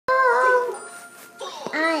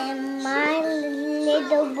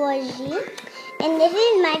little bourgie. And this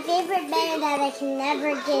is my favorite bed that I can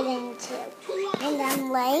never get into. And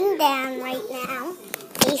I'm laying down right now,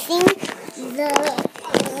 facing the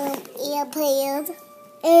airplane.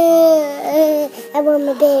 I want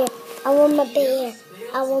my bear. I want my bear.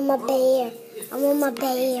 I want my bear. I want my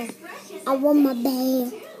bear. I want my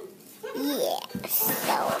bear. Yeah,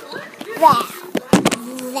 so that.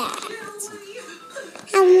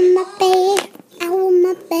 I want my bear. I want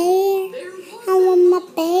my bear. I want my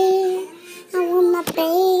bear. I want my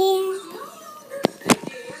bear.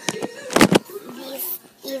 This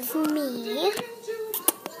is me.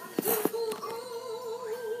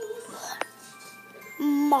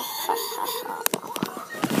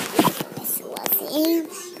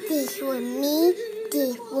 This was me.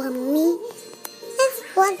 This was me. This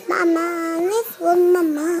was mama. This was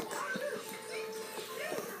mama.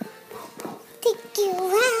 Take you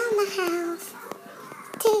around the house.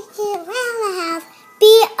 Take you around the house.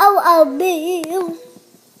 B-O-O-B.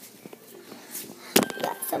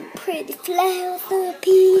 Got some pretty flowers up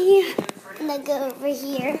here. I'm gonna go over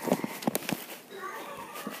here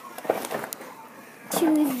to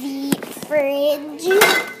the fridge.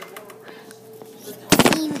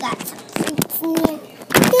 See, we got some fruits in here.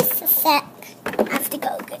 Just a sec. I have to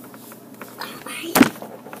go get. Alright.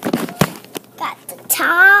 Got the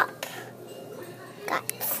top. Got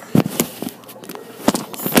some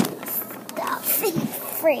stuff in the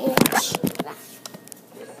fridge.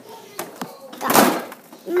 Got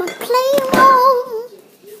my playroom.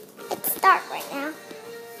 It's dark right now.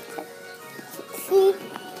 See,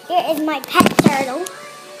 here is my pet turtle.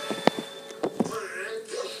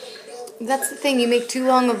 That's the thing, you make too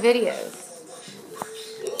long of videos.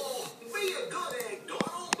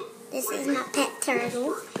 This is my pet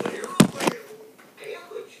turtle.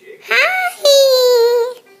 Hi!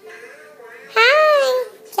 Hi!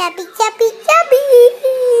 Chubby, chubby, chubby!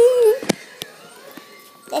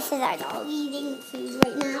 This is our dog eating food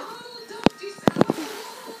right now.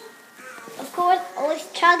 Of course, always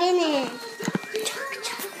chugging in. Chug,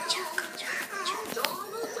 chug, chug, chug, chug.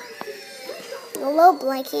 The little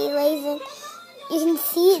blanket he lays in, you can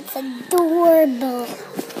see it's adorable.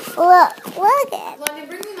 Look at it.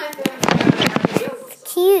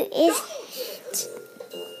 It's cute, isn't it?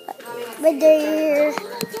 But there.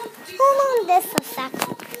 Hold on this a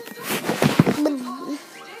second.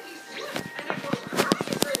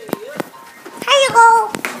 Hello.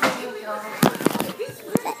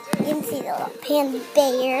 You can see the little panda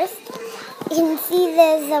bears. You can see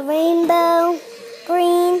there's a rainbow,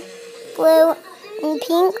 green, blue, and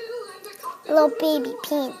pink. Little baby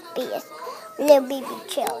pink bears. Little baby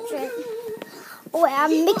children. Well,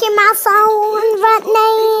 Mickey Mouse on right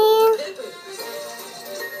now.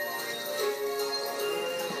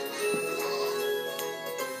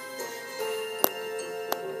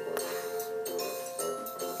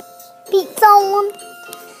 Pizza on.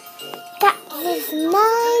 Got this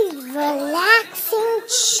nice relaxing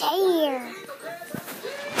chair.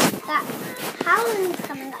 Got Halloween's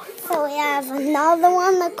coming up. So we have another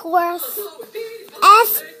one, of course.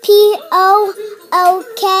 S-P-O-O-K-Y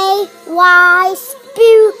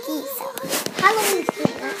spooky. So Halloween's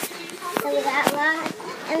coming up. So we got a lot.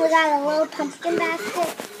 And we got a little pumpkin basket.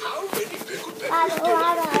 Got a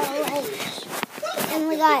lot of and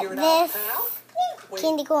we got this.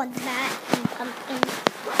 Candy corn back and pumpkin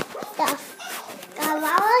stuff. Got a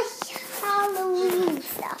lot of Halloween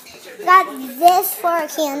stuff. Got this for a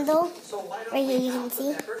candle. Right here you can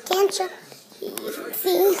see. Can't you? Here you can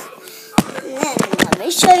see. And then let me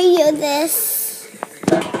show you this.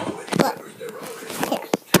 Look. Here.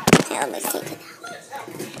 Let me take it out.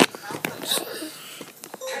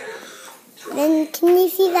 Then can you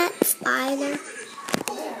see that spider?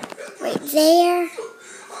 Right there.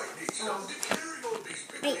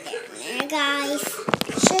 Right there, guys.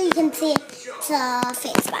 Sure you can see it's a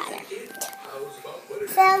fake spider.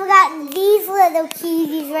 So we got these little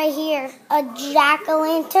cuties right here. A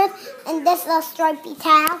jack-o'-lantern and this little stripy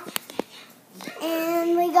towel.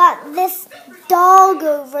 And we got this dog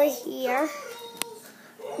over here.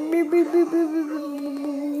 We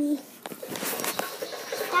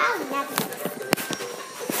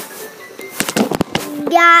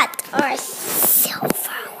got our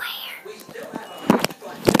silverware.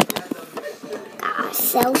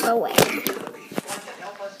 Silverware.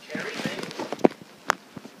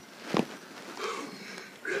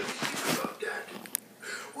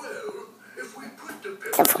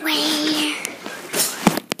 Silverware.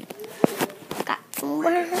 Got some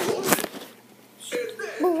words.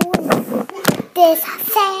 This a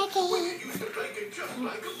second.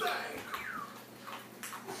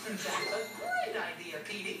 That's a great idea,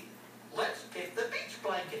 Petey. Let's hit the beach.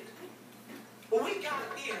 blanket. We got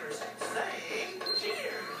ears. Say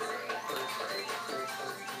cheers.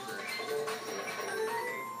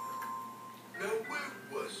 Now where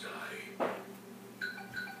was I?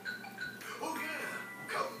 Oh yeah,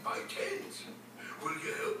 count by tens. Will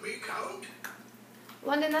you help me count?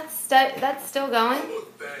 London, that's still going? Oh,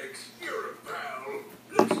 thanks. You're a pal.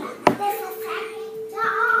 Looks like we get a feed.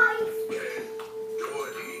 10,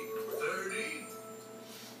 20, 30,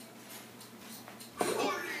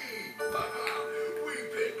 40. We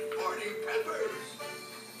picked 40 peppers.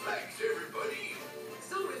 Thanks, everybody.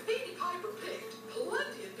 So if Petey Piper picked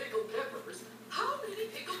plenty of pickled peppers, how many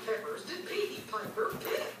pickled peppers did Petey Piper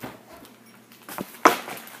pick?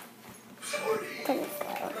 40.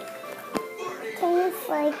 Tastes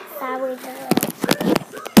like sourdough.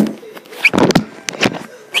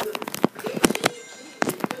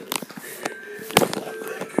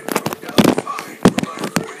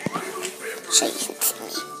 So you can see me.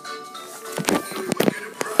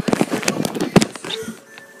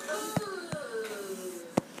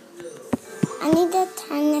 I need to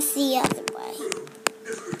turn this the other way.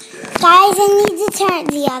 Guys, I need to turn it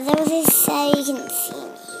the other way so you can see me.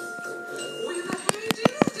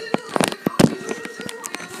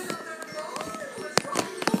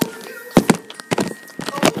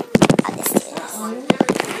 I'll just do this.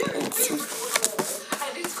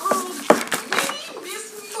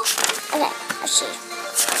 Okay, I'll show you.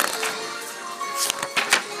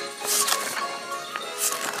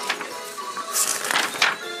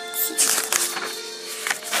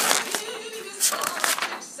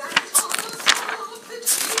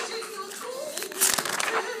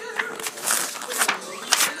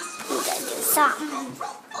 We gotta do something.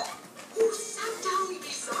 Who sat down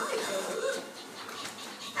beside her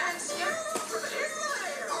and stared up in the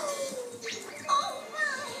air? Oh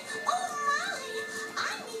my, I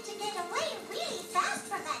need to get away really fast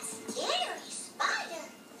from that scary spider.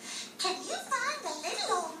 Can you find the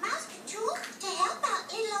little old mouse tool to help out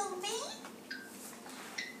little old me?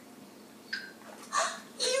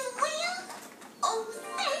 You will? Oh,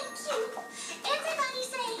 thank you. Everybody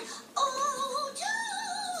say, oh, toodles.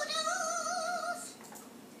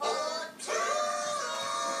 Oh,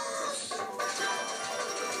 toodles.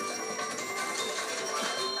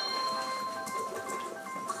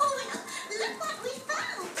 Oh, look what we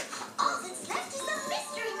found. All that's left is a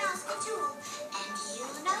mystery mouse tool. And you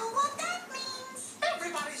know what that means.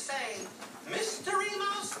 Everybody say, Mystery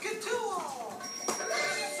Mouse-Tool.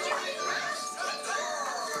 Mystery mouse tool.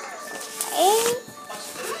 Okay. What's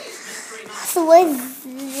today's Mystery Mouse? So what's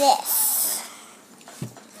this?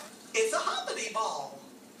 It's a hoppity ball.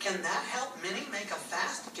 Can that help Minnie make a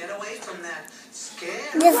fast getaway from that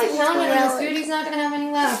scary? This I is counted and the really... Scooty's not gonna have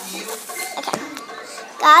any left. Okay.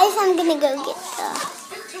 Guys, I'm gonna go get the...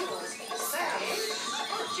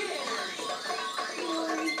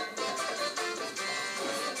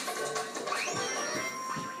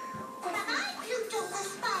 Hi, Pluto the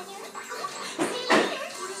spider. See here,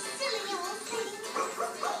 you silly old thing.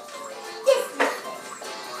 This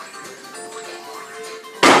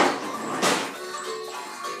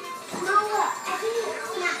No, look. I think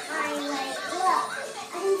it's not my way. Look.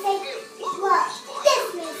 I can say, look. This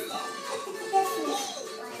makes it. This makes it.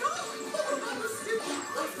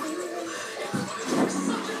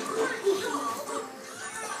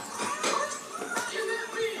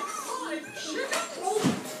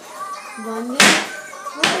 London,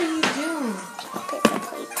 what are you doing? Paper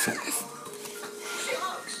plates.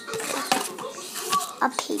 A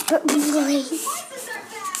paper plate.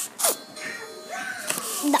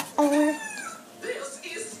 The owner.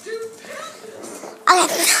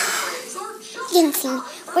 Okay. You can see me.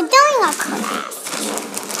 We're doing a craft.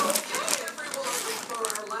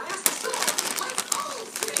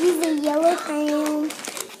 Use a yellow crayon.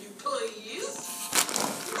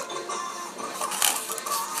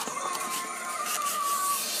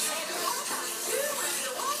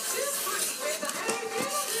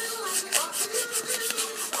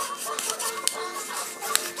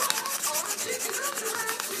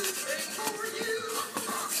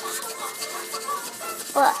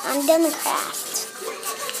 Well, I'm done the craft.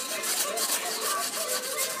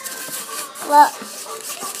 Look.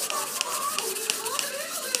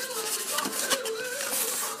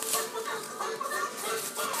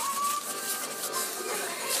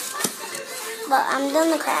 But I'm done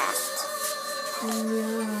the craft.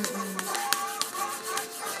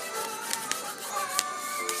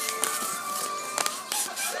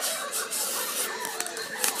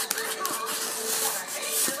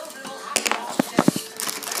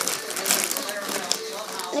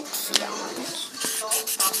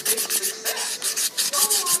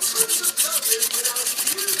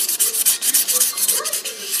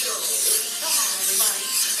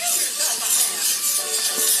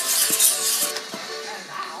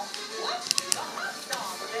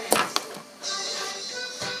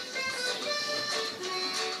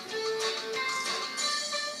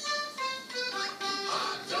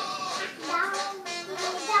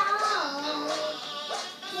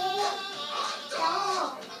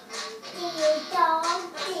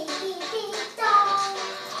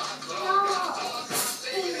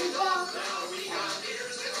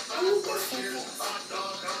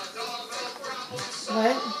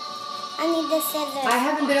 scissors. I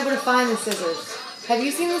haven't been able to find the scissors. Have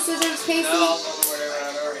you seen the scissors, Casey?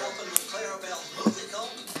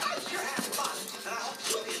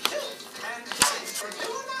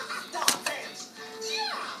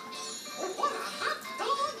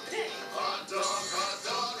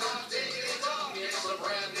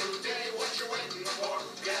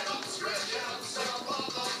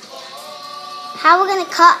 How are we gonna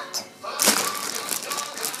cut?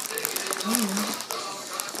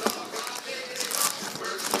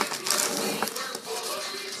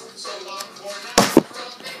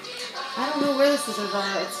 I don't know where the scissors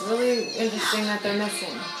are. It's really interesting that they're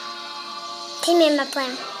missing. Give me my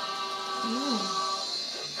plan.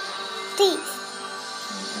 Please.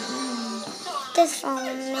 Just for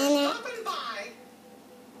a minute.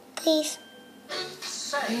 Please.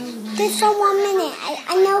 Just for 1 minute.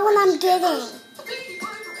 I know what I'm getting.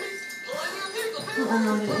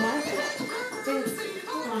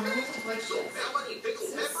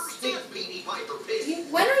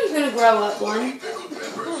 When are you going to grow up, Lon?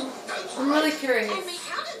 I'm really curious. And we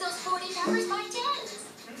counted those 40 peppers by tens.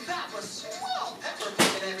 That was swell pepper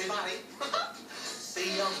picking, everybody.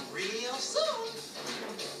 See you real soon.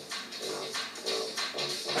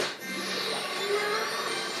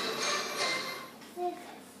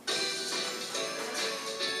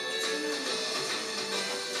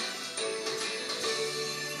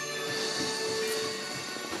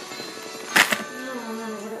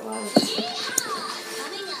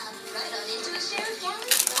 Coming up, right on into a Sheriff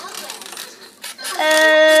Gallery Southwest.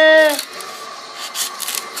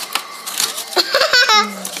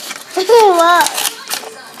 What?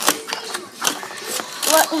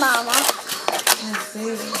 Look, Mama. I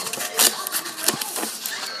see.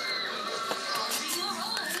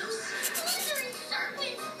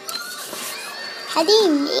 How do you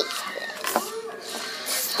make this?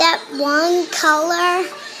 Step 1, color.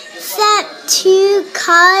 Step 2,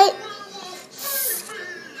 cut.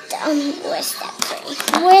 Where's step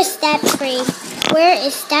 3? Where's step 3? Where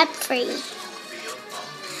is step 3?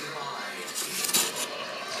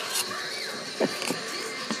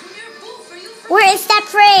 Where is step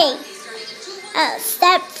 3?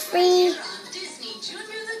 Step 3.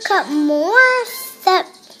 Cut more. Step.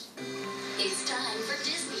 It's time for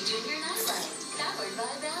Disney Junior Nightlife, powered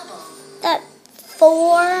by Babbel. Step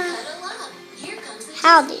 4. Cuddle up. Here comes the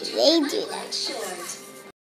How do Disney they Junior do that? Nightlife Show.